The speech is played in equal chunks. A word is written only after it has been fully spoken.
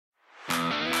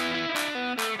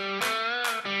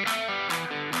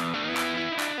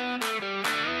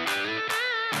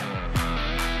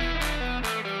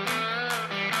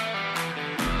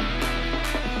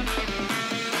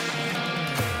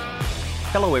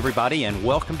Hello, everybody, and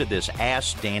welcome to this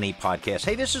Ask Danny podcast.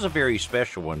 Hey, this is a very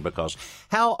special one because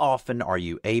how often are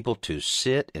you able to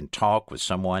sit and talk with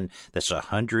someone that's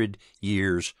 100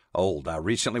 years old? I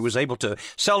recently was able to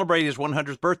celebrate his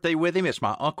 100th birthday with him. It's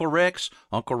my Uncle Rex.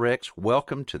 Uncle Rex,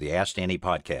 welcome to the Ask Danny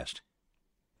podcast.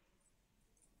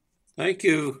 Thank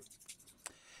you.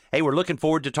 Hey, we're looking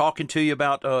forward to talking to you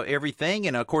about everything.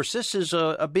 And, of course, this is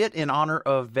a bit in honor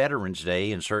of Veterans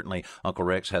Day. And certainly Uncle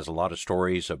Rex has a lot of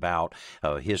stories about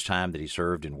his time that he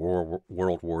served in World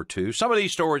War II. Some of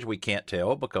these stories we can't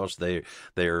tell because they're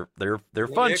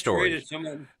fun stories.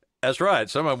 That's right.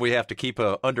 Some of them we have to keep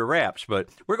under wraps, but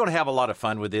we're going to have a lot of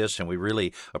fun with this, and we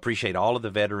really appreciate all of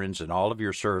the veterans and all of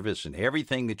your service and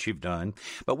everything that you've done.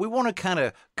 But we want to kind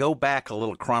of go back a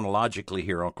little chronologically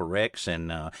here, Uncle Rex,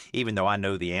 and even though I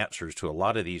know the answers to a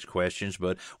lot of these questions,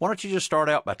 but why don't you just start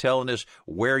out by telling us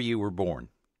where you were born?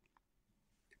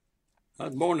 I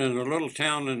was born in a little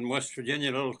town in West Virginia,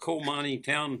 a little coal mining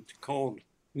town called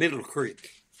Middle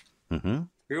Creek. Mm-hmm.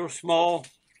 Real small.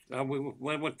 We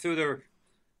went through there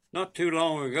not too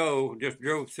long ago, just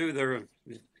drove through there,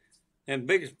 and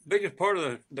biggest part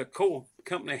of the coal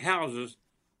company houses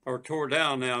are tore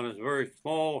down now, and it's a very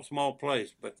small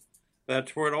place, but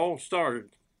that's where it all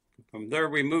started. From there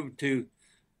we moved to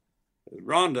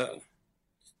Rhonda,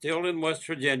 still in West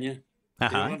Virginia,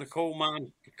 still in the coal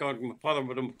mine, because my father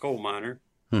was a coal miner.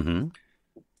 Mm-hmm.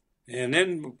 And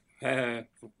then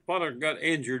father got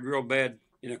injured real bad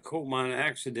in a coal mine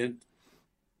accident,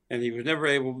 and he was never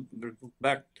able to go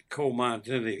back to coal mines.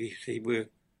 And we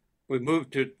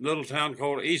moved to a little town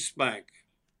called East Bank.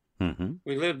 Mm-hmm.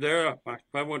 We lived there.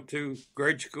 I went to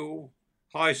grade school,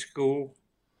 high school,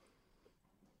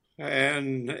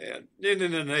 and then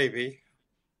in the Navy.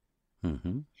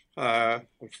 Mm-hmm. I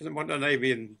went to the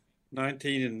Navy in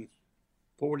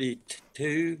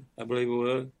 1942, I believe it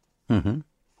was. Mm-hmm.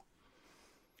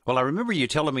 Well, I remember you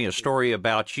telling me a story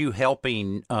about you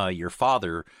helping your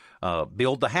father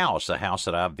build the house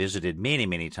that I've visited many,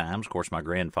 many times. Of course, my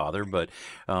grandfather. But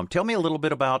tell me a little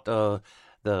bit about the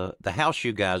house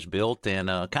you guys built and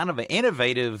kind of an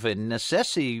innovative and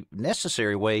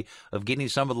necessary way of getting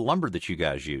some of the lumber that you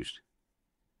guys used.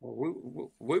 Well,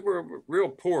 we were a real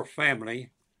poor family,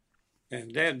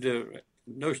 and Dad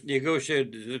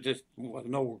negotiated this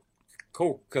no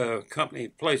coke company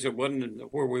place. It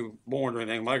wasn't where we were born or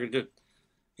anything like it.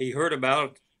 He heard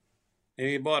about it, and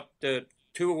he bought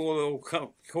two old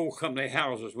coal company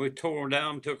houses. We tore them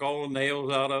down, took all the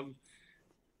nails out of them,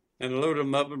 and loaded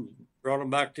them up and brought them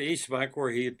back to East Bank,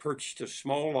 where he had purchased a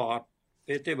small lot,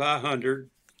 50 by 100,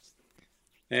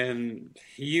 and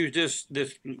he used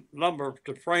this lumber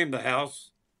to frame the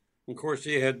house. Of course,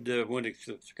 he had when he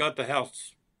got the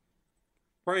house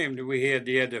framed, he had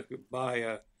to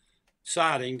buy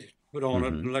siding to put on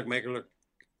it and make it look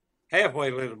halfway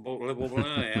livable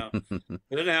anyhow.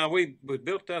 But anyhow, we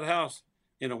built that house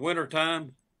in the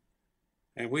wintertime,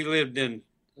 and we lived in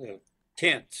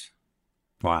tents.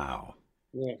 Wow.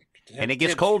 Yeah, and it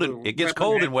gets cold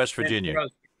in West Virginia.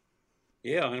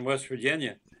 Yeah, in West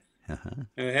Virginia. Uh-huh.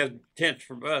 And it had tents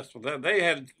for us. They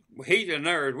had heat in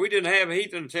theirs. We didn't have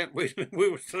heat in the tent. We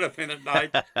were sleeping at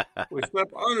night. We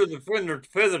slept under the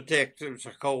feather ticks. It was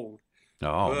so cold.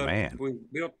 Oh, man. We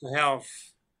built the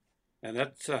house, and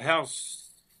that's a house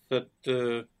that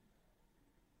the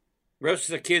rest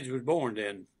of the kids was born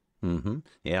in. Mm-hmm.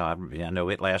 Yeah, I know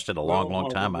it lasted a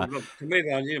long time. To me,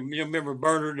 you remember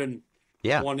Bernard and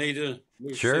Juanita?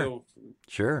 Sure.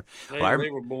 They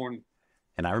were born.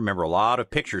 And I remember a lot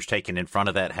of pictures taken in front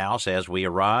of that house as we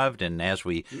arrived and as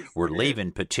we were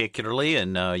leaving particularly.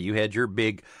 And you had your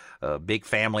big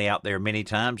family out there many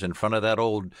times in front of that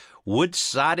old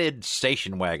wood-sided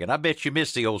station wagon. I bet you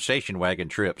missed the old station wagon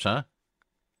trips, huh?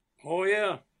 Oh,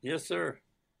 yeah. Yes, sir.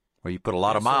 Well, you put a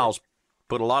lot of miles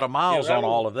on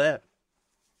all of that.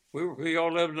 We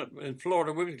all lived in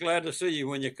Florida. We was glad to see you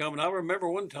when you come. And I remember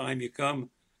one time you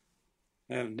come,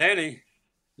 and Danny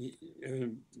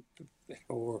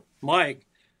or Mike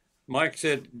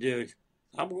said,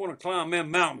 I'm going to climb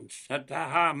them mountains. That's a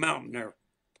high mountain there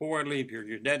before I leave here.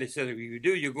 Your daddy said, if you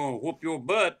do, you're going to whoop your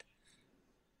butt.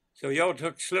 So y'all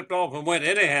slipped off and went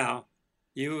anyhow,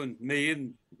 you and me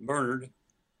and Bernard.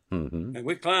 Mm-hmm. And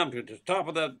we climbed to the top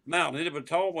of that mountain. It was a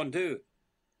tall one, too.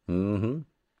 Mm-hmm.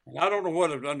 And I don't know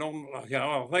what, I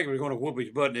think he was going to whoop his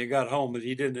butt and he got home, but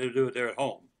he didn't do it there at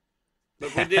home.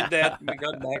 But we did that and we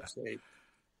got back safe.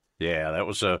 Yeah, that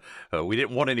was we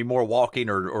didn't want any more walking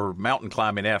or mountain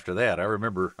climbing after that. I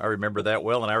remember that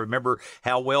well, and I remember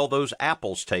how well those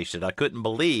apples tasted. I couldn't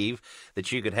believe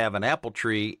that you could have an apple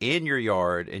tree in your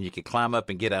yard and you could climb up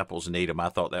and get apples and eat them. I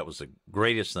thought that was the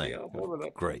greatest thing. Yeah, I remember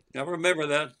that. Great. I remember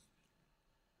that.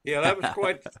 Yeah, that was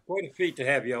quite a feat to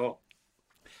have, y'all.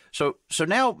 So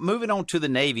now moving on to the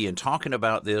Navy and talking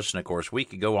about this, and of course we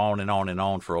could go on and on and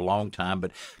on for a long time,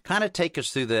 but kind of take us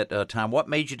through that time. What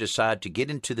made you decide to get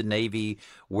into the Navy?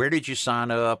 Where did you sign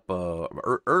up?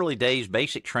 Early days,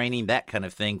 basic training, that kind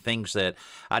of thing. Things that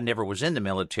I never was in the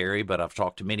military, but I've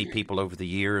talked to many people over the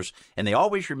years, and they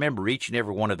always remember each and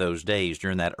every one of those days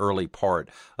during that early part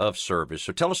of service.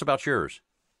 So tell us about yours.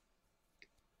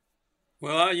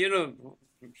 Well,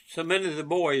 so many of the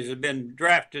boys have been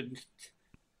drafted,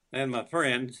 and my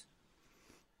friends,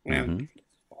 Mm-hmm. and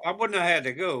I wouldn't have had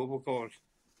to go because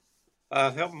I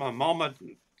helped my mama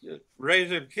raise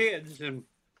her kids and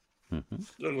Mm-hmm.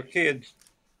 little kids,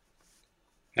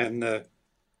 and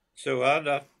so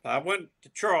I went to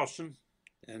Charleston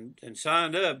and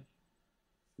signed up.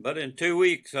 But in 2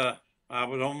 weeks, I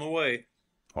was on the way,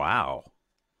 Wow.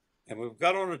 and we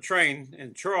got on a train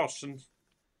in Charleston,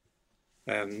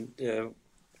 and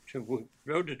so we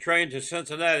rode the train to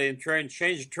Cincinnati and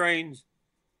changed trains,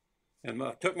 and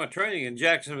I took my training in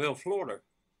Jacksonville, Florida,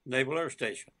 Naval Air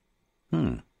Station.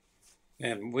 Hmm.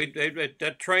 And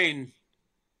that train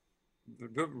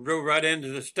drove right into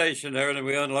the station there, and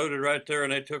we unloaded right there,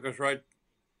 and they took us right.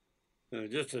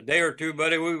 Just a day or two,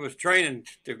 buddy, we was training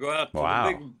to go out to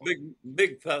Wow. the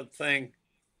big thing,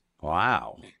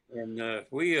 Wow. and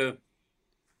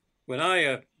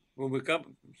when we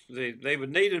come, they were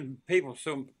needing people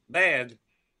so bad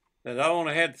that I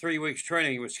only had 3 weeks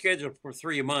training. It was scheduled for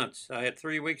 3 months. I had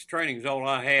 3 weeks training is all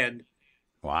I had,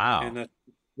 Wow. and I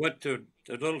went to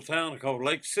a little town called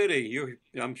Lake City.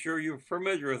 I'm sure you're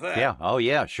familiar with that. Yeah. Oh,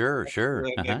 yeah. Sure. Sure.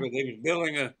 Uh-huh. They was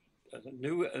building a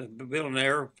new building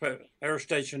an air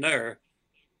station there,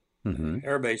 Mm-hmm.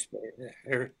 air base,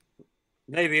 air,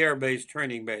 Navy Air Base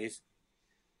training base,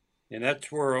 and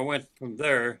that's where I went from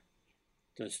there.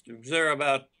 Just was there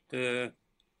about a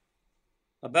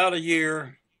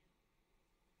year,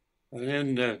 and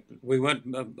then we went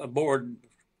aboard.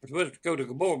 Let's go to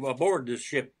aboard this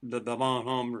ship, the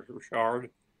Bonhomme Richard.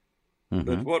 Mm-hmm.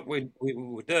 But what we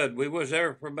did, we was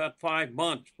there for about 5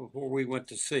 months before we went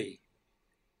to sea.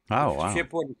 The Oh, wow.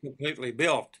 ship wasn't completely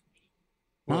built.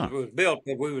 Well, Huh. it was built,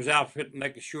 but we was outfitted,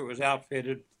 making sure it was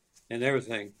outfitted and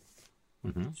everything.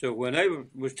 Mm-hmm. So when they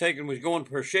was going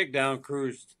for a shakedown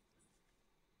cruise,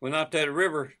 went out that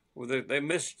river, well, they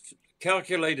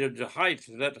miscalculated the height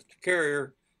of that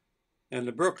carrier and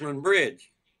the Brooklyn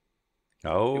Bridge. It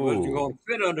wasn't Oh. going to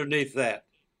fit underneath that.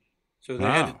 So they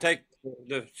had to Oh. take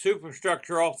the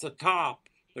superstructure off the top,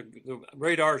 the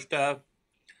radar stuff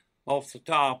off the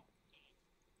top,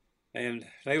 and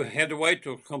they had to wait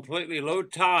till completely low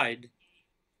tide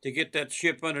to get that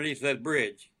ship underneath that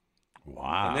bridge.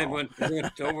 And then Wow.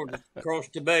 went over across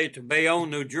the bay to Bayonne,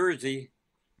 New Jersey,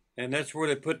 and that's where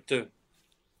they put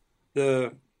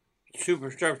the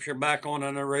superstructure back on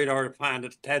the radar to find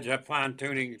it, had that fine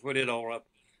tuning, put it all up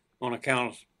on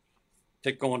account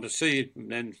of going to sea,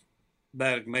 and then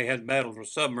may have battles with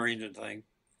submarines and things.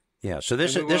 Yeah. So And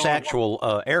we went this on.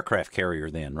 actual aircraft carrier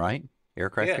then, right?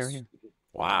 Aircraft Yes, carrier.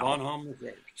 Wow. Bonhomme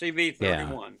Yeah.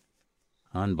 CV-31.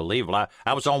 Unbelievable.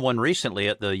 I was on one recently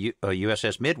at the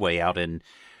USS Midway out in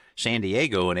San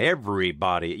Diego, and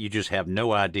everybody, you just have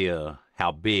no idea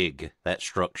how big that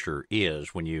structure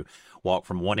is when you walk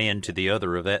from one end to the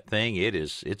other of that thing.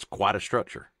 It's quite a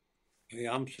structure.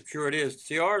 Yeah, I'm sure it is.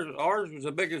 See, ours was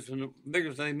the biggest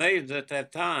they made at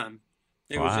that time.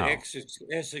 It was the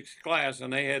Wow. Essex class,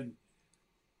 and they had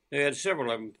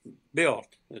several of them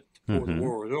built before the Mm-hmm.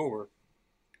 war was over.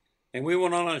 And we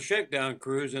went on a shakedown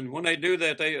cruise, and when they do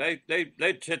that,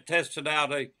 they test it out.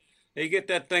 They get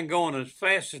that thing going as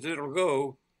fast as it'll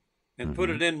go, and put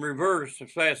Mm-hmm. it in reverse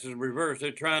as fast as reverse.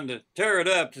 They're trying to tear it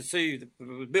up to see if it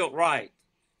was built right.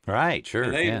 Right. And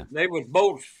Sure. Yeah. they was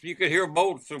bolts. You could hear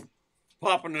bolts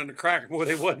popping in the crack where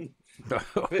they wasn't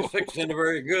fixing it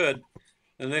very good.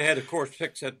 And they had, of course,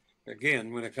 fix it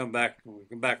again when we come back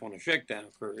on a shakedown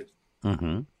cruise.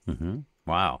 Mm-hmm. Mm-hmm.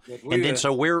 Wow. But And then, so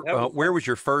that was where was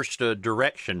your first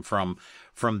direction from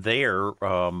there?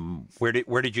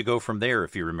 Where did you go from there,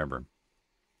 if you remember?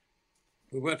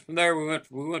 we went from there.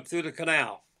 We went through the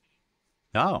canal,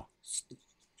 Oh.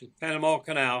 the Panama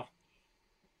Canal,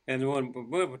 and when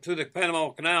we went through the Panama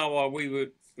Canal, while we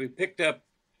picked up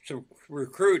some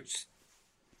recruits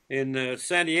in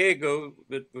San Diego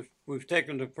that was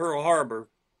taken to Pearl Harbor,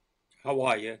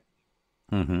 Hawaii,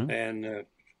 Mm-hmm. and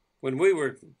when we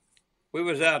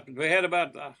was out, we had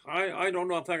about I don't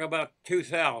know, I think about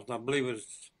 2,000, I believe, was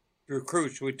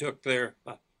recruits we took there.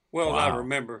 Well, as I Wow.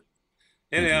 remember.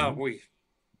 Anyhow, Mm-hmm. we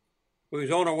was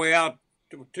on our way out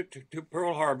to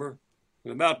Pearl Harbor,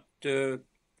 about 4,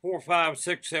 5,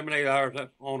 6, 7, 8 hours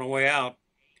on our way out,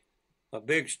 a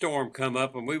big storm come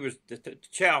up, and we was the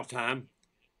chow time,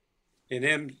 and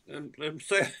them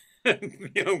say,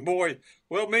 young boys,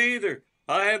 well, me either.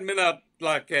 I hadn't been out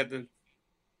like that,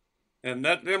 and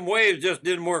them waves just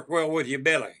didn't work well with your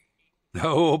belly.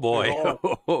 Oh boy.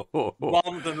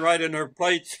 Vomiting right in their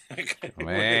plates.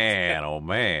 Man, oh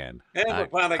man. And we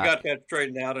finally got that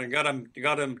straightened out and got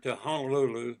them to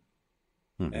Honolulu.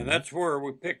 Mm-hmm. And that's where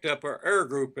we picked up our air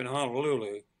group in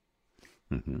Honolulu.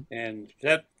 Mm-hmm. And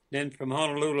then from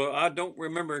Honolulu, I don't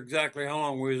remember exactly how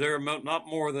long we was there, not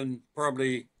more than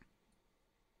probably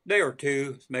a day or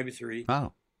two, maybe 3.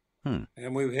 Oh.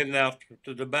 And we were heading out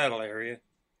to the battle area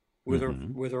with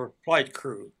our flight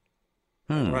crew.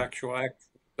 Our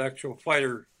actual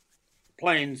fighter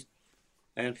planes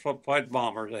and fight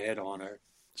bombers they had on there.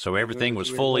 So everything was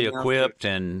fully equipped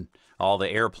and all the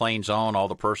airplanes on, all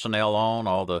the personnel on,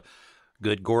 all the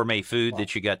good gourmet food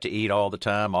that you got to eat all the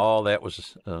time, all that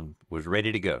was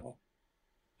ready to go.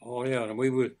 Oh yeah, and we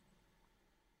went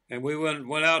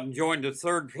out and joined the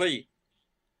 3rd Fleet.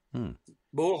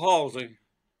 Bull Halsey,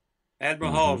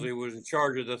 Admiral Halsey was in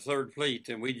charge of the 3rd Fleet,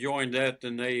 and we joined that,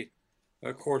 and they,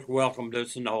 of course, welcomed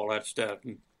us and all that stuff.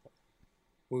 And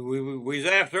we was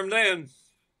after them then.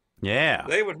 Yeah.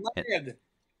 They was mad.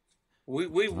 We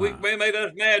made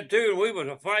us mad too, and we was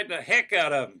fighting the heck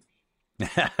out of them.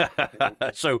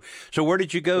 So where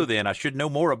did you go then? I should know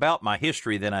more about my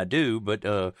history than I do, but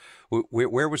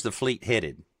where was the fleet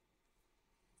headed?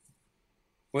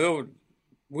 Well,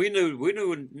 we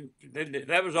knew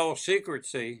that was all secret,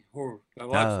 see, or a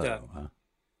lot of stuff.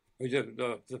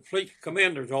 The fleet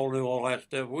commanders all knew all that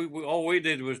stuff. All we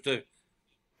did was to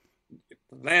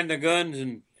land the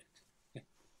guns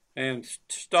and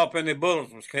stop any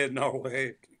bullets was heading our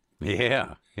way.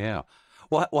 Yeah.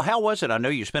 Well, how was it? I know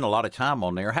you spent a lot of time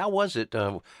on there. How was it?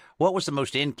 What was the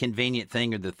most inconvenient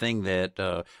thing, or the thing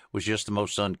that was just the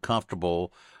most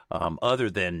uncomfortable,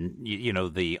 other than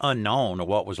the unknown of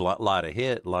what was lie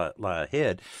ahead? But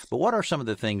what are some of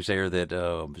the things there that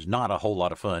was not a whole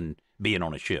lot of fun being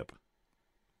on a ship?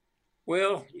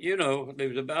 Well, there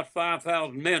was about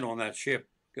 5,000 men on that ship,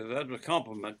 because that was a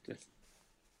compliment.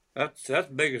 That's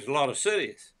big as a lot of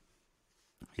cities.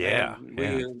 Yeah.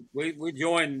 We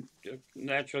joined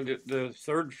naturally the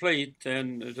 3rd Fleet,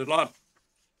 and there's a lot.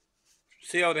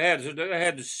 See how they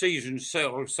had the seasoned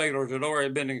sailors that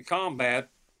already been in combat,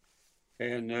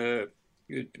 and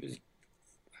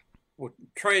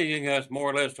training us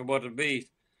more or less to what to be.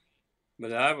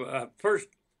 But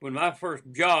my first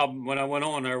job when I went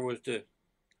on there was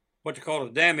what they call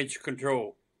damage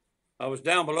control. I was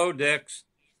down below decks,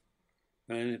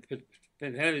 and if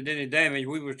it had any damage,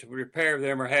 we were to repair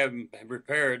them or have them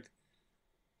repaired.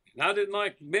 And I didn't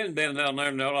like being down there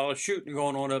and all the shooting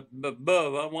going on up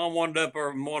above. I wanted up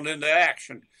or wanted into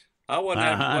action. I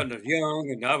wasn't as young,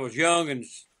 and I was young and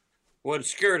wasn't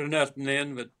scared of nothing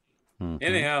then. But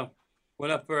anyhow,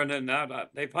 went up there, and then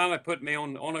they finally put me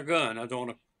on a gun. I was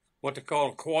on what they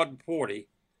call a quad 40,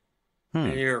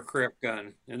 an aircraft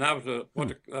gun, and I was what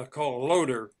they call a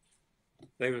loader.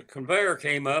 The conveyor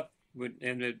came up,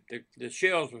 and the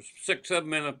shells was 6 of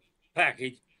them in a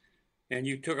package, and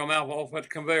you took them out off that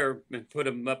conveyor and put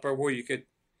them up there where you could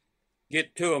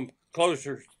get to them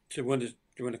closer to when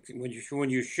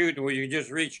you shoot, where you just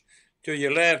reach to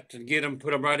your left and get them,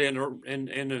 put them right in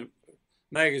the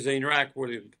magazine rack where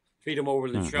they feed them over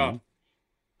to the shop.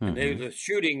 And the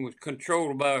shooting was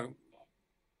controlled by,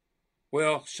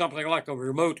 something like a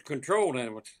remote control, and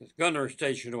it was a gunner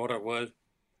station or what it was.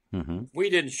 We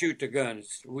didn't shoot the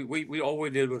guns. We all we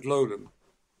did was load them.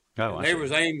 Oh, and they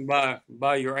was aimed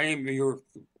by your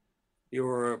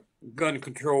gun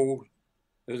control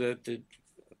at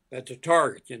the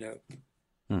target,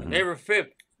 And every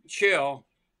 5th shell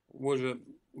was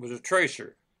a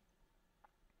tracer.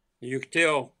 You could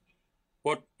tell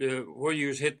where you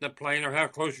was hitting the plane, or how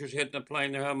close you was hitting the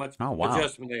plane, or how much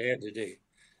adjustment they had to do.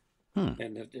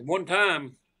 And at one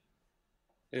time,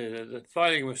 the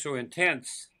fighting was so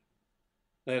intense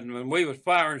that when we was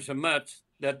firing so much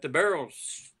that the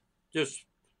barrels just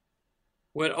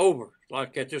went over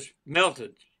like that, just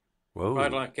melted. Whoa.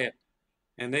 Right like that.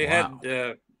 And they had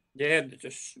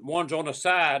just ones on the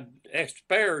side,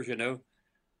 spares,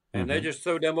 and they just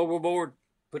threw them overboard,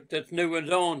 put that new ones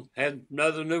on, had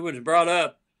another new ones brought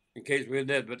up in case we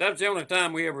did. But that's the only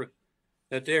time they ever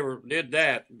did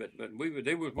that. But we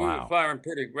were firing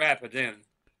pretty rapid then.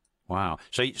 Wow.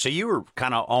 So you were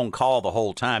kind of on call the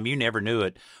whole time. You never knew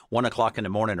at 1 o'clock in the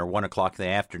morning or 1 o'clock in the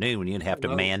afternoon when you'd have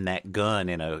to man that gun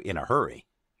in a hurry.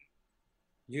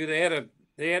 They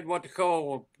had what they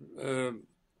call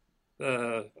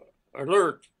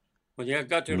alert. When you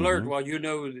got the alert, well,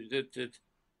 that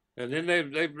And then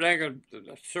they rang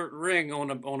a certain ring on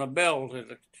a bell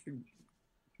that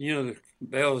the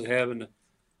bells have in the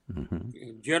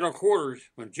general quarters.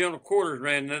 When general quarters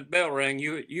rang, that bell rang.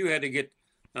 You had to get.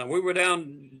 We were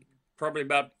down probably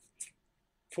about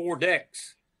 4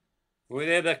 decks. We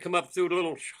had to come up through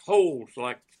little holes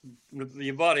like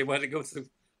your body. We had to go through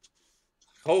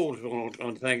holes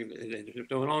on things.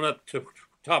 Going on up to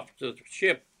top of the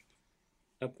ship,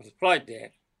 up the flight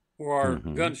deck, where our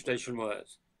gun station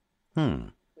was. Hmm.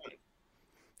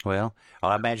 Well,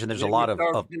 I imagine there's a lot of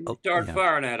start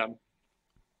firing at them.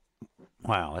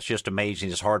 Wow, it's just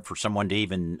amazing. It's hard for someone to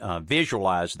even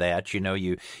visualize that.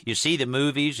 You see the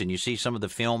movies and you see some of the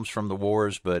films from the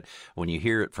wars, but when you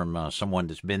hear it from someone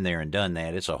that's been there and done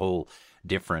that, it's a whole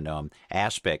different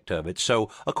aspect of it. So,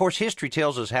 of course, history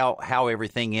tells us how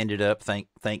everything ended up.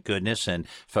 Thank goodness, and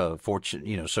so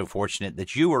fortunate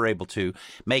that you were able to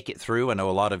make it through. I know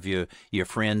a lot of your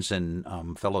friends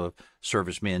and fellow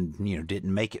servicemen,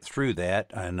 didn't make it through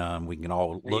that, and we can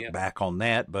all look back on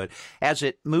that. But as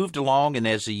it moved along and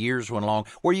as the years went along,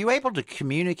 were you able to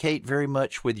communicate very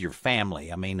much with your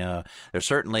family? I mean, there's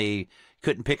certainly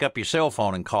couldn't pick up your cell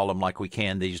phone and call them like we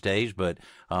can these days, but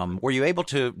were you able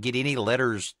to get any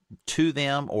letters to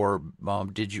them, or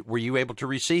were you able to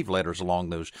receive letters along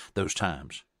those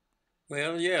times?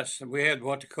 Well, yes, we had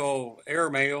what they call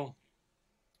airmail,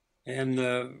 and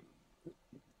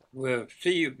if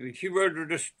you wrote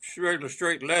just regular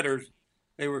straight letters,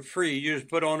 they were free. You just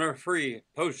put on there free,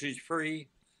 postage free,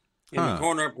 in the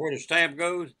corner up where the stamp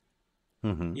goes.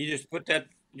 Mm-hmm. You just put that,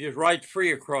 just write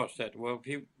free across that. Well,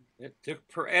 it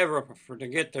took forever to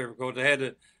get there because they had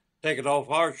to take it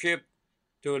off our ship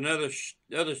to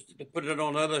put it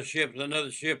on another ship, and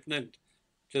then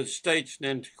to the States, and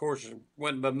then of course it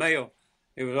went by mail.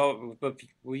 It was all, but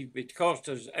it cost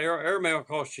us airmail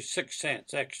cost you 6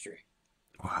 cents extra.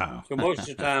 Wow! So most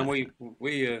of the time we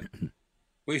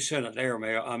sent it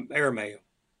airmail.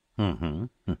 Mm-hmm.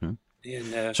 Mm-hmm.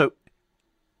 And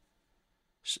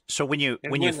So when you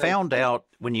found out,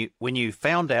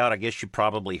 I guess you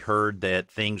probably heard that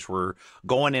things were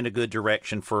going in a good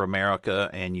direction for America,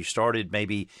 and you started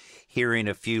maybe hearing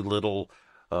a few little,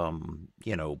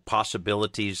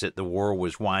 possibilities that the war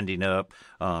was winding up.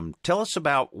 Tell us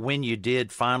about when you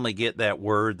did finally get that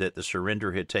word that the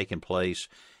surrender had taken place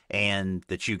and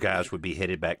that you guys would be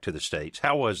headed back to the States.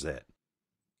 How was that?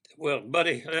 Well,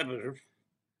 buddy, that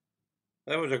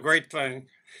was a great thing.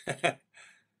 I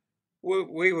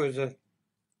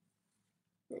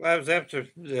was after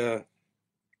the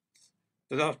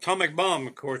atomic bomb,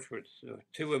 of course, was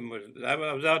two of them I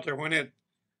was out there when it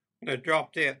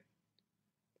dropped it,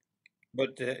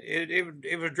 but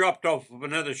it was dropped off of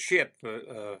another ship,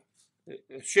 a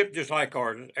ship just like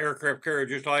ours, aircraft carrier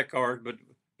just like ours, but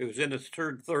it was in the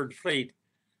third fleet.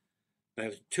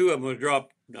 And two of them was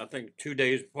dropped, I think, 2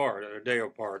 days apart, or a day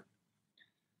apart.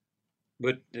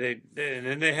 But and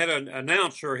then they had an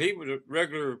announcer. He was a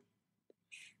regular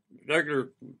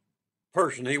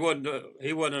person. He wasn't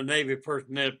a Navy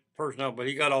personnel, but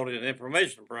he got all the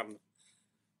information from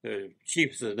the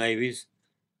chiefs of the navies,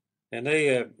 and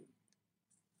they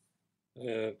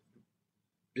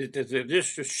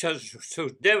this was so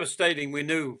devastating. We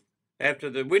knew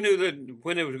that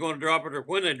when they was going to drop it or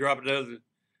when they dropped it.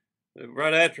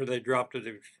 Right after they dropped it,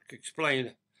 they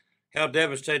explained how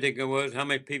devastating it was, how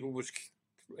many people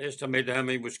estimated how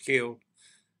many was killed,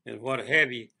 and what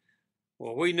have you.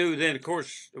 Well, we knew then, of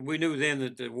course,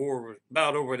 that the war was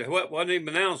about over. It wasn't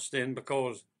even announced then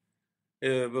because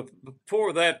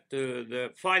before that,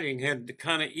 the fighting had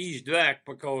kind of eased back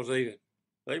because they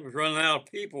was running out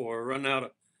of people or running out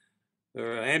of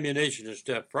ammunition and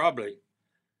stuff, probably.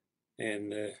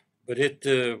 And but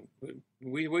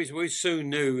we soon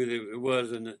knew that it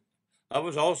was, and I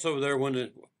was also there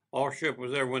when our ship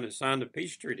was there when it signed the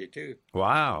peace treaty too.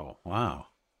 Wow!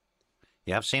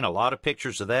 Yeah, I've seen a lot of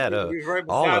pictures of that. We were right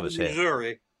all of us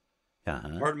Missouri.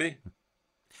 Uh-huh. Pardon me.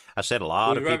 I said a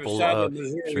lot of people.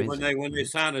 Missouri when they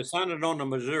signed it on the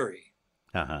Missouri.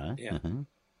 Uh-huh. Yeah. Uh-huh.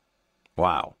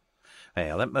 Wow.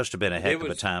 Well, that must have been a heck of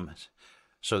a time.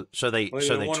 So they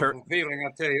turned. Feeling,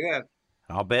 I tell you that.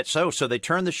 I'll bet so. So they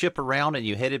turned the ship around and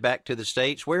you headed back to the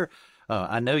States. Where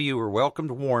I know you were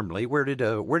welcomed warmly. Where did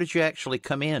you actually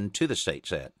come in to the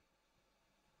States at?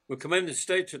 We come in the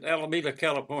States at Alameda,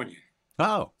 California.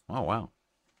 Oh, wow.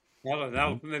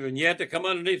 And you had to come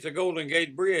underneath the Golden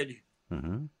Gate Bridge.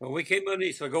 Mm-hmm. When we came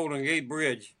underneath the Golden Gate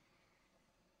Bridge,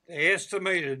 they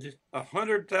estimated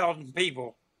 100,000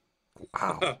 people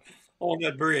on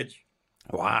that bridge.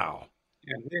 Wow.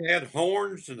 And they had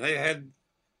horns and they had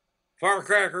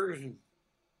firecrackers and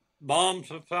bombs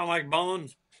that sound like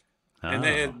bombs. And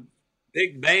they had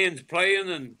big bands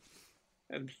playing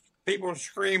and people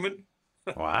screaming.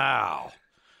 Wow.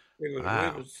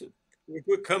 Wow.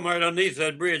 We come right underneath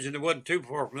that bridge, and it wasn't too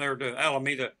far from there to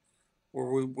Alameda,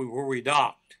 where we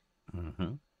docked.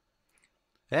 Mm-hmm.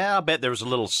 Yeah, I bet there was a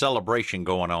little celebration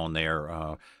going on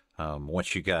there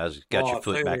once you guys got your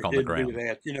foot back on the ground. Do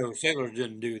that. You know, sailors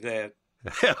didn't do that.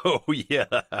 Oh yeah,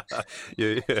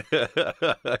 yeah.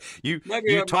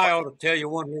 Maybe I ought to tell you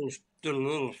one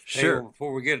little tale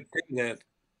before we get to that.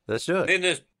 Let's do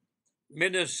it.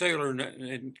 Midnight sailor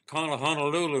in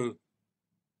Honolulu,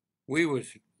 we was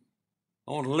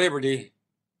on Liberty,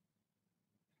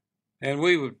 and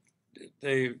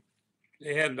they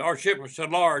had, our ship was so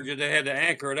large that they had to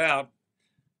anchor it out,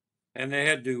 and they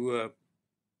had to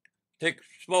take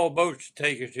small boats to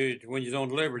take us to when you're on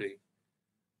Liberty.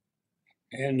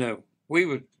 And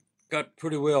we got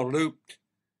pretty well looped.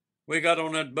 We got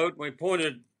on that boat and we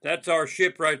pointed, that's our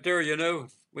ship right there, you know.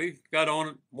 We got on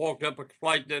it, walked up a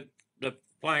flight, the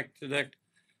plank to that,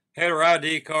 had our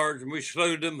ID cards, and we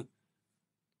saluted them.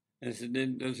 And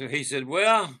so he said,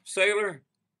 well, sailor,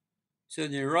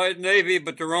 said, you're right Navy,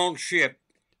 but the wrong ship.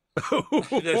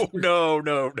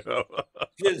 No.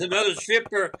 There's another ship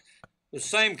there, the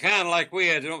same kind like we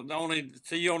had. Only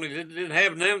didn't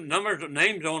have numbers or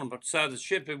names on them, but beside the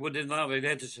ship, it didn't allow.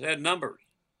 They just had numbers.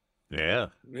 Yeah.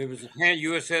 It was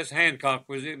USS Hancock.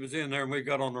 It was in there, and we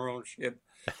got on our own ship.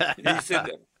 And he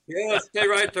said, yeah, stay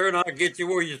right there, and I'll get you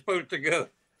where you're supposed to go.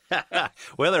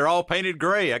 Well, they're all painted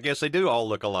gray. I guess they do all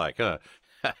look alike, huh?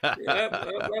 Yeah, that's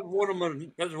one of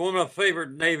my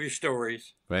favorite Navy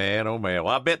stories. Man, oh man!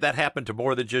 Well, I bet that happened to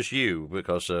more than just you,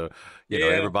 because you know,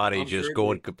 everybody I'm just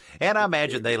going. And I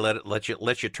imagine they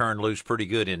let you turn loose pretty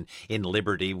good in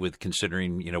Liberty, with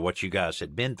considering what you guys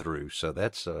had been through. So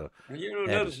that's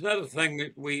another thing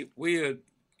that we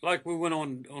like we went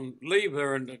on leave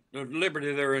there in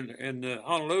Liberty there in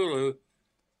Honolulu,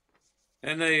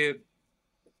 and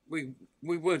we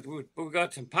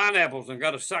got some pineapples and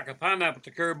got a sack of pineapples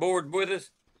to carry aboard with us.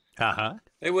 Uh-huh.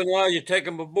 They wouldn't allow you to take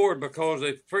them aboard because they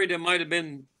afraid they might have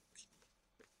been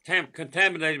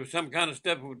contaminated with some kind of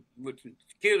stuff would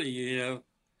kill you, you know.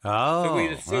 Oh. So we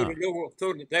just they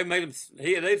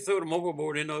threw them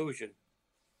overboard in the ocean.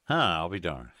 Huh, I'll be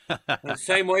darned. The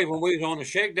same way when we was on the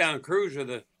shakedown cruise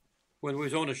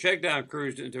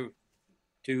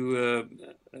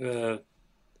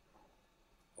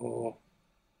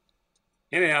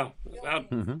anyhow,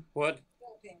 what?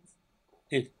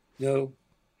 No.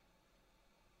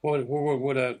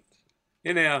 What?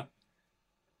 Anyhow,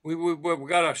 we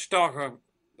got a stock of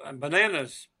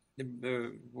bananas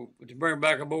to bring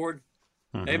back aboard.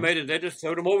 Mm-hmm. They just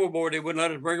threw them overboard. They wouldn't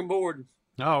let us bring them aboard.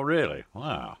 Oh, really?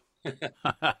 Wow. They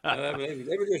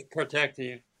were just protecting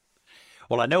you.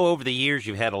 Well, I know over the years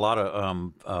you've had a lot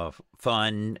of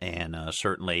fun, and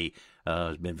certainly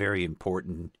has been very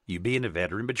important, you being a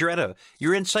veteran. But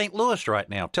you're in St. Louis right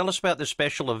now. Tell us about the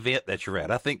special event that you're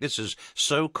at. I think this is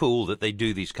so cool that they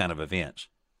do these kind of events.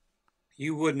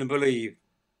 You wouldn't believe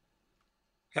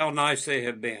how nice they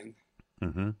have been.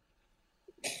 Mm-hmm.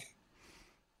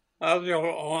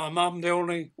 I'm the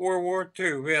only World War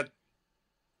II vet.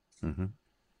 Mm-hmm.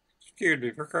 Excuse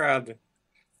me for crying.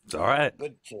 It's all right.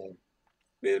 But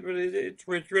it's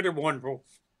really wonderful.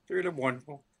 It's really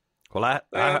wonderful. Well,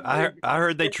 I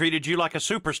heard they treated you like a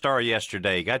superstar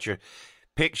yesterday. Got your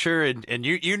picture, and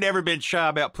you never been shy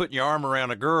about putting your arm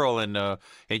around a girl and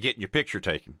getting your picture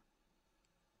taken.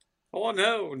 Oh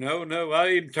no! I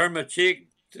even turned my cheek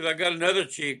till I got another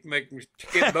cheek, make me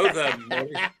get both of them.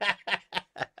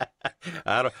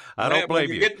 I don't blame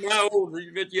you. You get my old,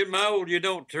 you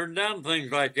don't turn down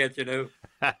things like that, you know.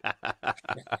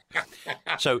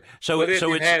 So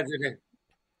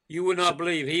you would not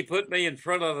believe he put me in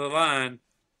front of the line,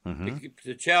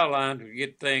 the chow line to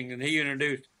get things, and he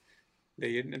introduced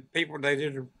the people. They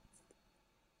did,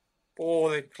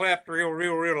 they clapped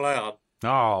real loud.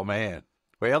 Oh man,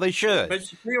 well they should.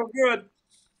 Makes you feel good.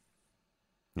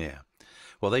 Yeah,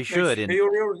 well they should. Makes you feel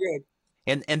real good.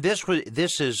 And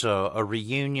this is a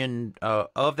reunion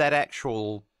of that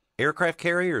actual aircraft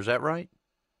carrier. Is that right?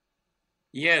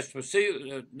 Yes, but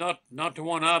see, not the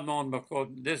one I'm on,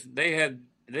 because they had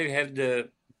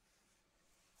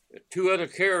two other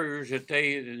carriers that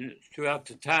throughout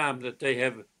the time that they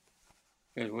have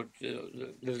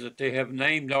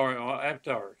named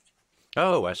after ours.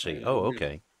 Oh, I see. Oh,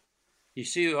 okay. You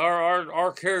see,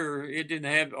 our carrier, it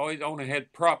only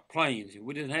had prop planes.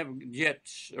 We didn't have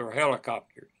jets or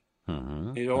helicopters.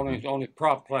 Mm-hmm. It only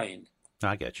prop planes.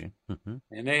 I get you. Mm-hmm.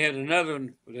 And they had another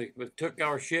one. They took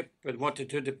our ship and wanted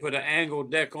to put an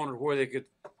angled deck on it where they could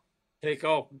take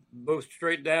off both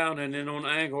straight down and then on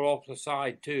an angle off the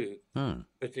side too.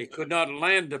 But they could not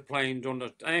land the planes on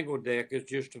the angle deck. It's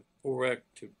just for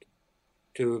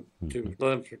to let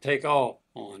them take off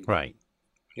on. Right.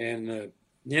 And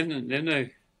then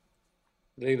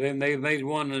they made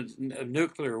one a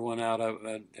nuclear one out of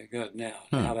they got now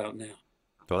out of now.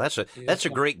 Well, that's a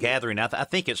great gathering. I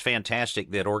think it's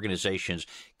fantastic that organizations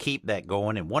keep that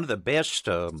going. And one of the best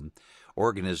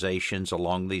organizations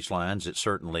along these lines that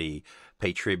certainly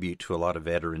pay tribute to a lot of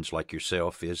veterans like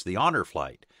yourself is the Honor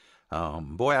Flight.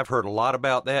 Boy, I've heard a lot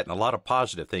about that and a lot of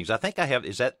positive things. I think I have.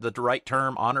 Is that the right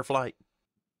term, Honor Flight?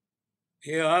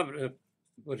 Yeah,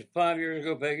 was it 5 years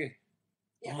ago, Peggy?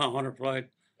 Yeah. Honor Flight.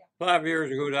 Yeah. 5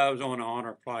 years ago, I was on an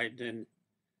Honor Flight, and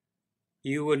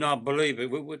you would not believe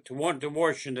it. We went to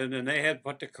Washington, and they had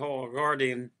what they call a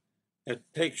guardian that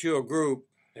takes you a group.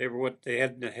 They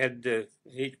had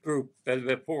each group, had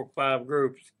 4 or 5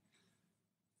 groups,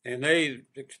 and they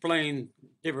explained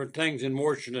different things in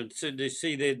Washington. Said they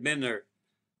see they'd been there.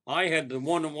 I had the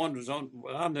one that was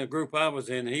on the group I was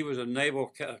in. He was a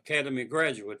Naval Academy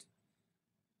graduate.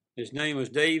 His name was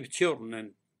Dave Chilton,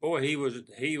 and boy, he was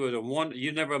a one.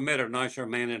 You never met a nicer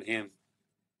man than him.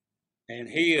 And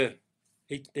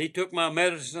he took my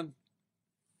medicine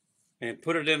and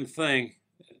put it in the thing,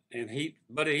 and he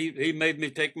made me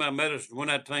take my medicine when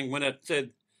that said,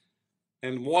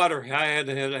 and water. I had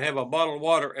to have a bottle of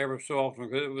water every so often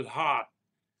because it was hot,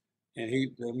 and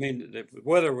the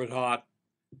weather was hot,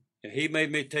 and he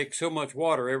made me take so much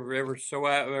water every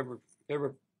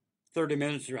 30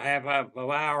 minutes or half an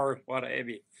hour, what have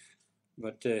you.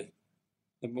 But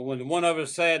when one of the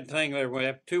sad thing there,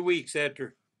 when 2 weeks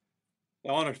after the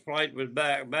Honor Flight was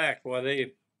back, well,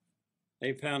 they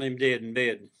found him dead in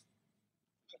bed.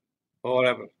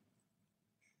 Whatever.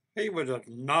 He was a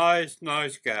nice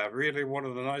guy, really one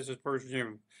of the nicest persons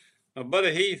ever. But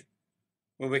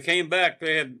when we came back,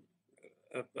 they had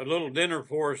a little dinner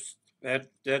for us that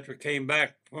we came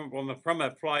back from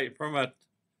that flight,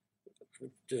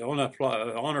 on that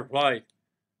Honor Flight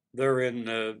there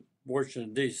in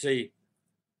Washington, D.C.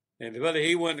 And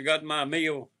he went and got my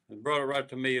meal and brought it right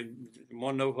to me and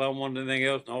wanted to know if I wanted anything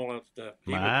else and all that stuff.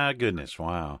 My goodness,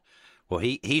 wow. Well,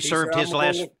 he served his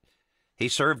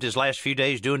last few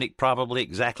days doing it probably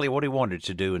exactly what he wanted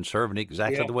to do and serving it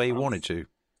exactly the way he wanted to.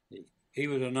 He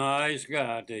was a nice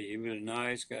guy, I tell you. He was a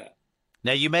nice guy.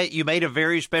 Now, you made a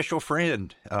very special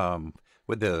friend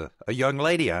with a young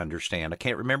lady, I understand. I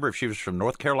can't remember if she was from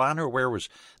North Carolina or where was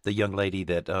the young lady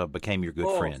that became your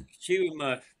good friend. She was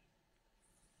my.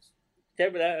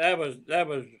 That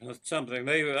was something.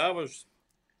 I was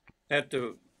at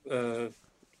the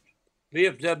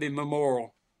VFW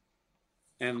Memorial,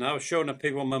 and I was showing the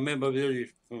people my memorabilia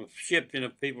from ships and the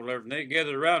people there, and they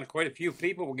gathered around. Quite a few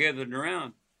people were gathered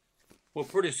around. Well,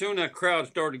 pretty soon that crowd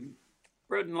started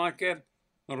spreading like that.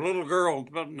 A little girl,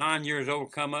 about 9 years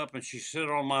old, come up and she sat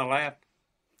on my lap,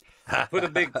 put a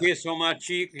big kiss on my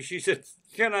cheek, and she said,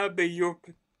 "Can I be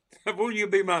will you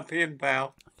be my pen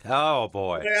pal?" Oh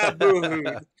boy! Yeah,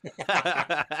 boo-hooed.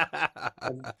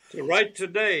 So right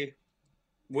today,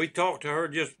 we talked to her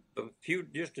just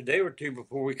a day or two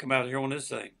before we come out here on this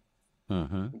thing.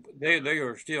 Mm-hmm. They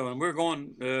are still, and we're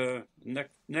going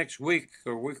next week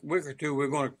or week or two. We're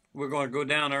going to go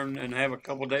down there and have a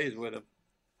couple of days with them.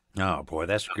 Oh boy,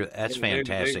 that's good. That's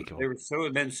fantastic.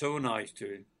 They've been so nice to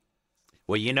him.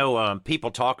 Well,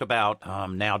 people talk about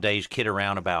nowadays, kid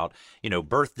around about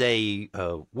birthday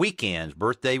weekends,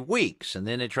 birthday weeks, and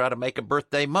then they try to make a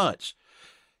birthday months.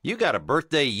 You got a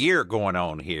birthday year going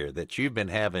on here that you've been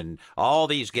having all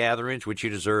these gatherings, which you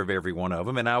deserve every one of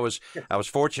them. And I was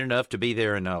fortunate enough to be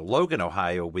there in Logan,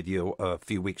 Ohio, with you a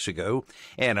few weeks ago,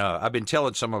 and I've been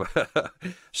telling some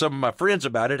of my friends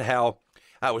about it. How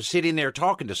I was sitting there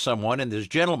talking to someone, and this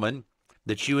gentleman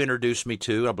that you introduced me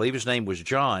to, I believe his name was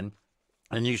John,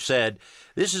 and you said,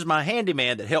 "This is my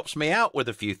handyman that helps me out with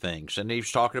a few things." And he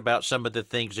was talking about some of the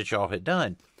things that y'all had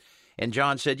done. And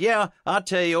John said, "Yeah, I'll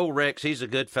tell you, old Rex, he's a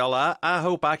good fella. I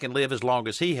hope I can live as long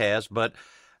as he has, but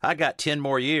I got 10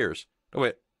 more years.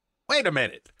 Wait a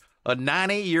minute. A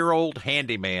 90-year-old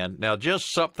handyman. Now,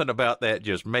 just something about that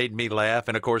just made me laugh.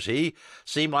 And, of course, he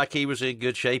seemed like he was in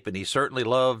good shape, and he certainly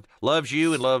loves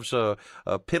you and loves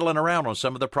piddling around on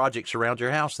some of the projects around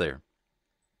your house there.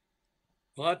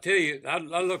 Well, I tell you, I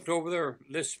looked over there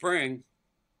this spring,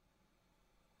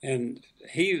 and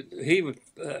he was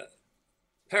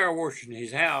power washing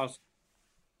his house.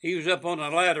 He was up on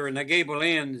a ladder in the gable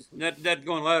ends. That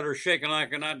going ladder shaking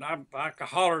like, and I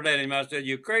hollered at him. I said,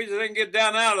 "You crazy thing, get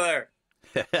down out of there."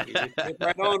 He just get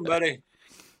right on, buddy.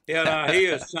 Yeah, he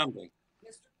is something.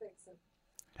 Mr. Fixon.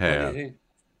 Yeah.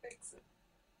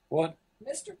 What?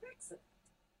 Mr. Fix-It.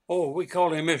 Oh, we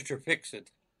call him Mr.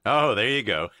 Fix-It. Oh, there you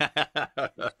go.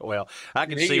 Well, I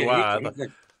can see why.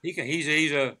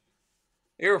 He's a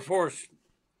Air Force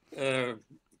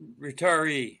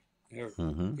retiree.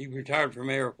 He retired from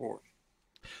Air Force.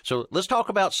 So let's talk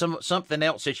about something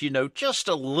else that you know just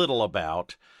a little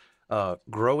about.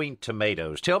 Growing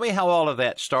tomatoes. Tell me how all of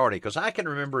that started, because I can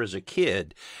remember as a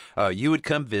kid, you would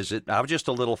come visit. I was just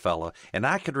a little fella, and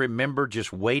I could remember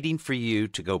just waiting for you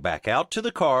to go back out to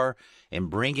the car and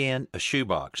bring in a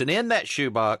shoebox. And in that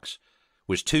shoebox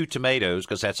was 2 tomatoes,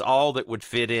 because that's all that would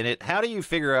fit in it. How do you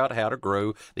figure out how to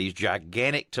grow these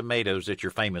gigantic tomatoes that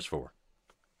you're famous for?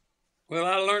 Well,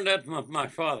 I learned that from my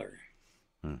father.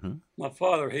 Mm-hmm. My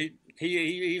father,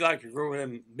 he liked to grow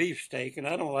them beefsteak, and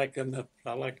I don't like them.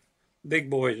 I like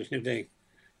big boys and things.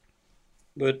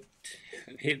 But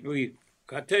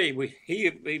I tell you,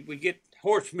 we get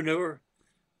horse manure,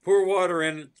 pour water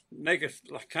in it, make it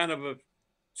kind of a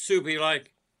soupy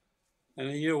like,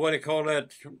 and you know what they call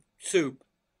that, soup.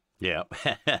 Yeah.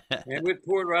 And we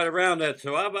pour it right around that.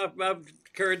 So I've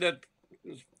carried that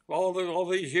all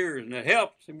these years, and it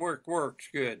helps. It works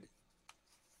good.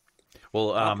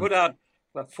 Well, I put out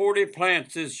about 40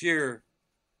 plants this year,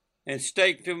 and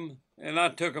staked them, and I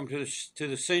took them to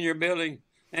the senior building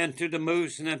and to the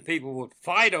moose, and then people would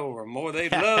fight over them, or they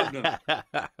loved them.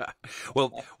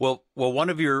 Well, one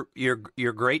of your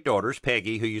great daughters,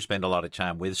 Peggy, who you spend a lot of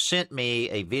time with, sent me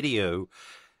a video.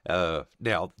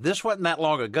 Now, this wasn't that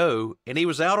long ago, and he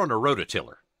was out on a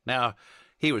rototiller. Now,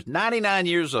 he was 99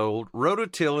 years old,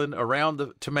 rototilling around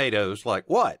the tomatoes. Like,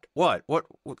 what?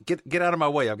 Get out of my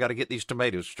way! I've got to get these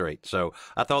tomatoes straight. So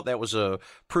I thought that was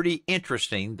pretty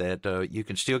interesting that you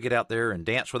can still get out there and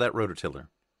dance with that rototiller.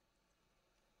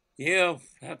 Yeah,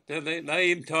 they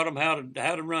even taught them how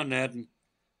to run that. And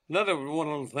another one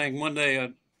little thing. One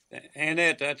day,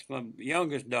 Annette, that's my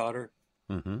youngest daughter.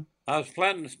 Mm-hmm. I was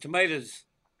planting tomatoes.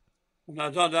 And I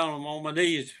was down on my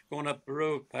knees going up the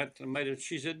road, planting tomatoes.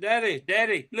 She said,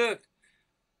 Daddy, look.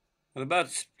 And about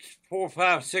 4,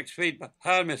 5, 6 feet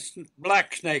behind me, a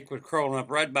black snake was crawling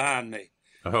up right behind me.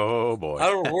 Oh, boy. I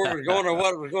don't know where it was going or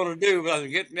what it was going to do, but I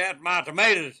was getting at my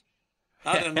tomatoes.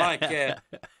 I didn't like that.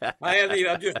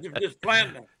 I just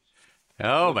planted them.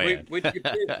 Oh, man. We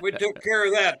took care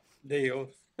of that deal.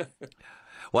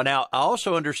 Well, now, I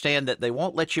also understand that they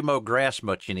won't let you mow grass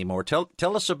much anymore.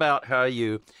 Tell us about how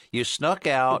you snuck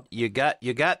out, you got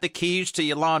the keys to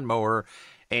your lawnmower,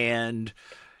 and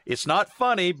it's not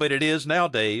funny, but it is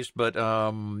nowadays. But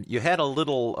you had a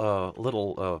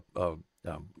little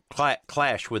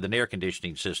clash with an air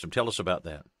conditioning system. Tell us about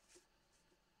that.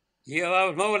 Yeah, I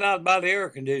was mowing out by the air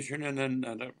conditioner, and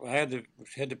then I had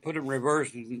to put it in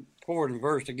reverse and pour it in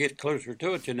reverse to get closer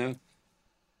to it, you know.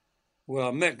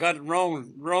 Well, I got it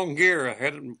wrong gear. I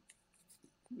had it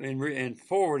in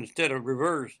forward instead of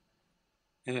reverse,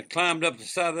 and it climbed up the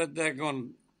side of that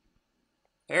daggone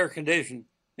air conditioner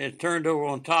and it turned over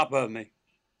on top of me.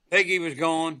 Peggy was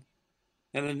gone,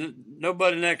 and then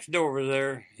nobody next door was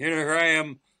there. Here I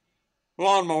am,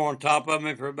 lawnmower on top of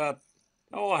me for about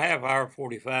a half hour,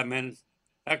 45 minutes.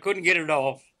 I couldn't get it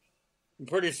off. And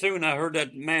pretty soon I heard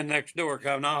that man next door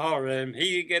coming. I hollered at him.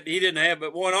 He didn't have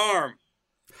but one arm.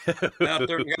 Out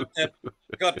there and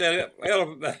got that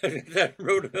that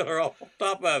rototiller off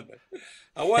top of it.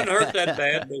 I wasn't hurt that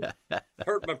bad, but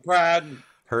hurt my pride.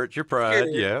 Hurt your pride,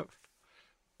 yeah.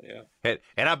 Yeah.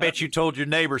 And I bet you told your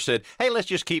neighbor, said, "Hey, let's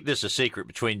just keep this a secret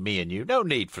between me and you. No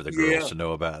need for the girls to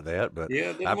know about that." But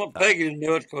yeah, didn't want Peggy to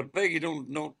know it, because Peggy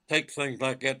don't take things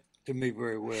like that to me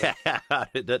very well.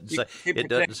 It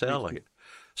doesn't sound like it.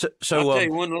 So I'll tell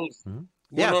you one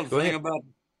little thing about.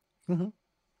 Mm-hmm.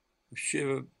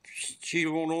 She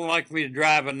don't like me to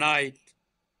drive at night.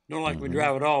 Don't like me to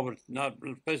drive at all, but not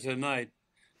especially at night.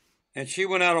 And she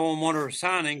went out on one of her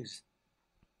signings,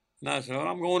 and I said,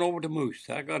 I'm going over to Moose.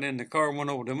 I got in the car and went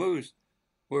over to Moose.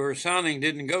 Where her signing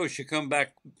didn't go, she come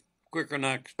back quicker than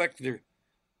I expected her.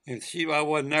 And I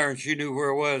wasn't there, and she knew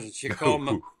where I was, and she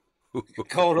called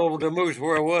over to Moose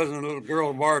where I was, and the little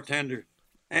girl bartender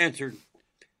answered.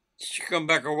 She come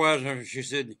back her was, and she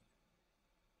said,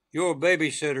 your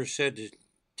babysitter said to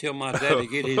tell my dad to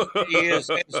get his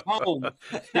PSS home.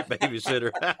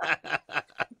 Babysitter.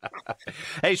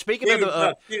 Hey, speaking of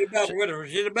the... she's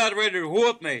about ready to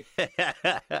whoop me.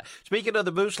 Speaking of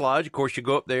the Moose Lodge, of course, you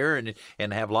go up there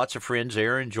and have lots of friends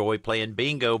there, enjoy playing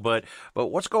bingo, but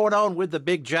what's going on with the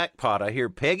big jackpot? I hear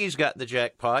Peggy's gotten the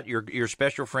jackpot. Your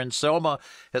special friend Selma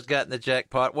has gotten the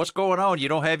jackpot. What's going on? You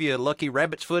don't have your lucky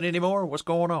rabbit's foot anymore? What's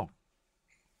going on?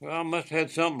 Well, I must have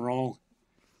had something wrong.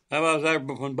 I was there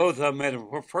when both of them met him.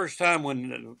 First time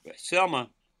when Selma,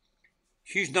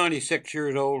 she's 96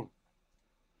 years old,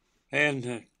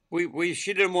 and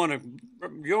she didn't want to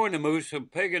join the moose, so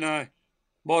Peg and I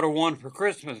bought her one for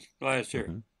Christmas last year.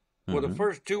 Mm-hmm. Well, the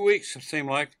first 2 weeks, it seemed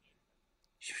like,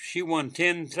 she won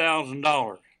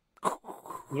 $10,000. It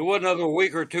wasn't another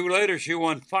week or two later, she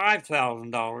won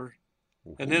 $5,000.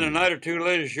 And then a night or two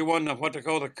later, she won what they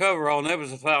call the coverall, and that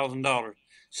was $1,000.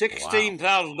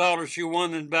 $16,000 she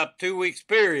won in about 2 weeks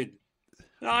period.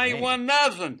 I ain't won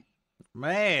nothing.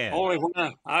 Man. Only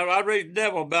when I raised the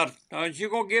devil about, you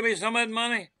going to give me some of that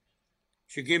money?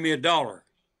 She give me $1.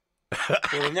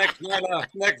 So the next night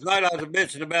I was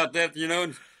bitching about that,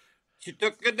 and she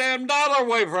took the damn dollar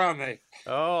away from me.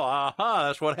 Oh,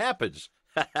 that's what happens.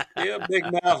 Yeah, big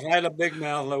mouth. I had a big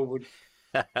mouth, Lowood.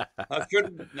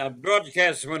 I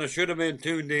broadcast when I should have been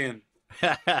tuned in.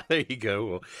 There you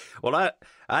go. Well,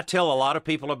 I tell a lot of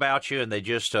people about you, and they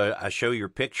just I show your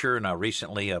picture, and I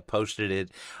recently posted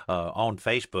it on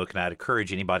Facebook, and I'd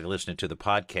encourage anybody listening to the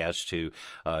podcast to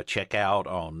check out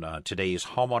on today's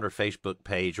homeowner Facebook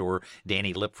page or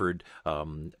Danny Lipford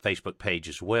Facebook page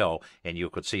as well, and you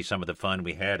could see some of the fun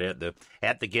we had at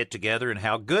the get together and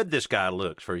how good this guy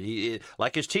looks.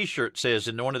 Like his T-shirt says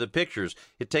in one of the pictures,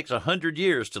 it takes 100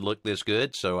 years to look this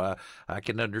good, so I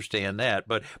can understand that.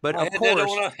 But of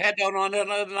course, I had that on that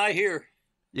other night here.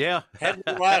 Yeah. Had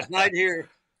it last night here.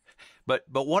 But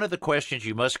one of the questions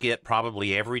you must get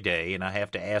probably every day, and I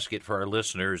have to ask it for our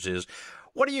listeners, is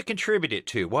what do you contribute it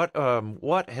to?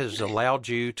 What has allowed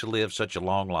you to live such a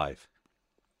long life?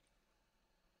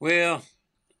 Well,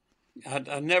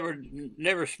 I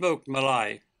never smoked in my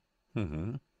life.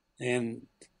 Mm-hmm. And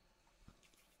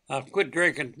I quit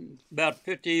drinking about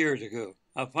 50 years ago.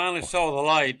 I finally saw the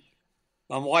light.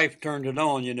 My wife turned it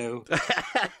on,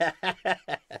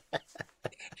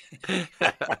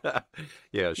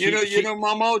 Yeah, you know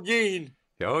Mama Jean.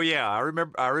 Oh yeah, I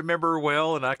remember her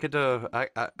well, and I could.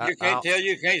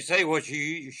 You can't say what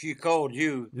she called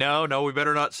you. No, we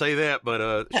better not say that.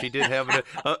 But she did have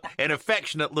an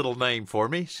affectionate little name for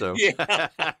me. So yeah,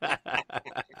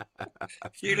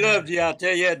 she loved you. I'll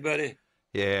tell you that, buddy.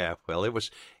 Yeah, well, it was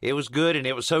good, and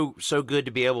it was so good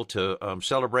to be able to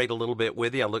celebrate a little bit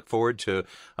with you. I look forward to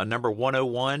number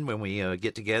 101 when we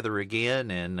get together again,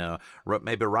 and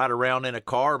maybe ride around in a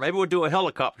car. Maybe we'll do a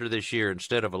helicopter this year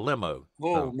instead of a limo.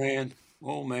 Oh man!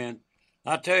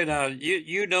 I tell you now,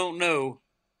 you don't know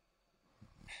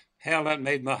how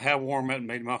warm that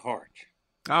made my heart.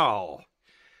 Oh,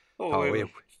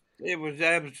 it was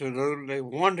absolutely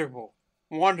wonderful.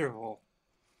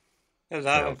 As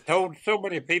I've told so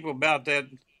many people about that,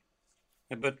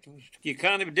 but you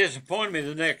kind of disappointed me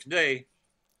the next day.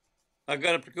 I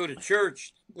got up to go to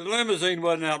church. The limousine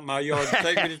wasn't out in my yard to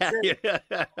take me to church.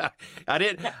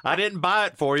 I didn't buy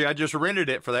it for you. I just rented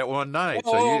it for that one night.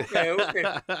 Oh, okay.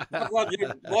 I thought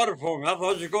you bought it for me. I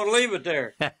thought you were going to leave it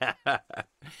there.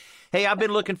 Hey, I've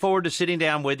been looking forward to sitting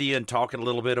down with you and talking a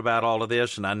little bit about all of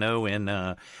this, and I know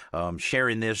in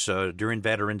sharing this during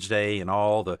Veterans Day and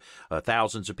all the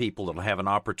thousands of people that will have an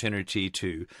opportunity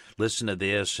to listen to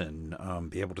this and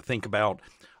be able to think about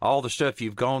all the stuff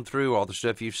you've gone through, all the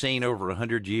stuff you've seen over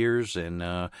 100 years, and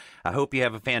I hope you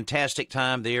have a fantastic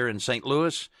time there in St.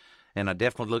 Louis, and I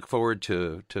definitely look forward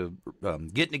to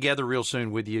getting together real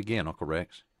soon with you again, Uncle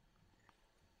Rex.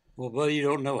 Well, buddy, you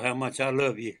don't know how much I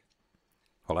love you.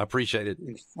 Well, I appreciate it.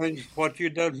 What you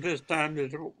done this time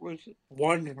was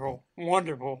wonderful,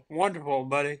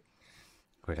 buddy.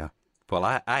 Well,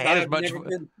 I had as much.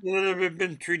 I've never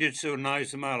been treated so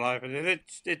nice in my life, and it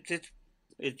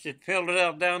filled it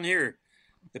out down here.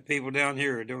 The people down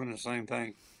here are doing the same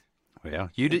thing. Well,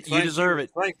 you deserve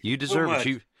it. You deserve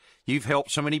it. You've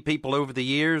helped so many people over the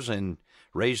years and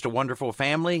raised a wonderful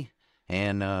family.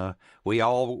 And we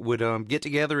all would get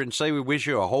together and say we wish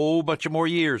you a whole bunch of more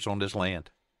years on this land.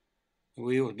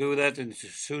 We will do that as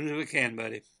soon as we can,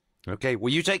 buddy. Okay.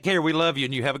 Well, you take care. We love you,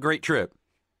 and you have a great trip.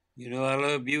 You know I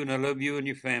love you, and I love you and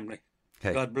your family.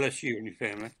 Okay. God bless you and your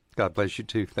family. God bless you,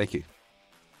 too. Thank you.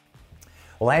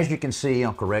 Well, as you can see,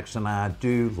 Uncle Rex and I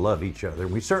do love each other.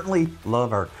 We certainly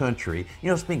love our country.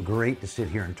 It's been great to sit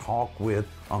here and talk with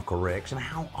Uncle Rex. And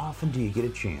how often do you get a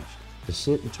chance to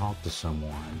sit and talk to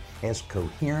someone as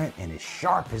coherent and as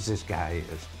sharp as this guy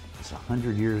is? He's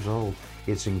 100 years old.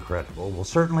 It's incredible. Well,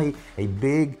 certainly a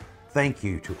big thank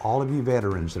you to all of you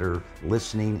veterans that are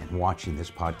listening and watching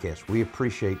this podcast. We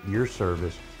appreciate your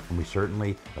service, and we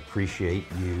certainly appreciate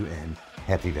you, and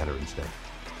happy Veterans Day.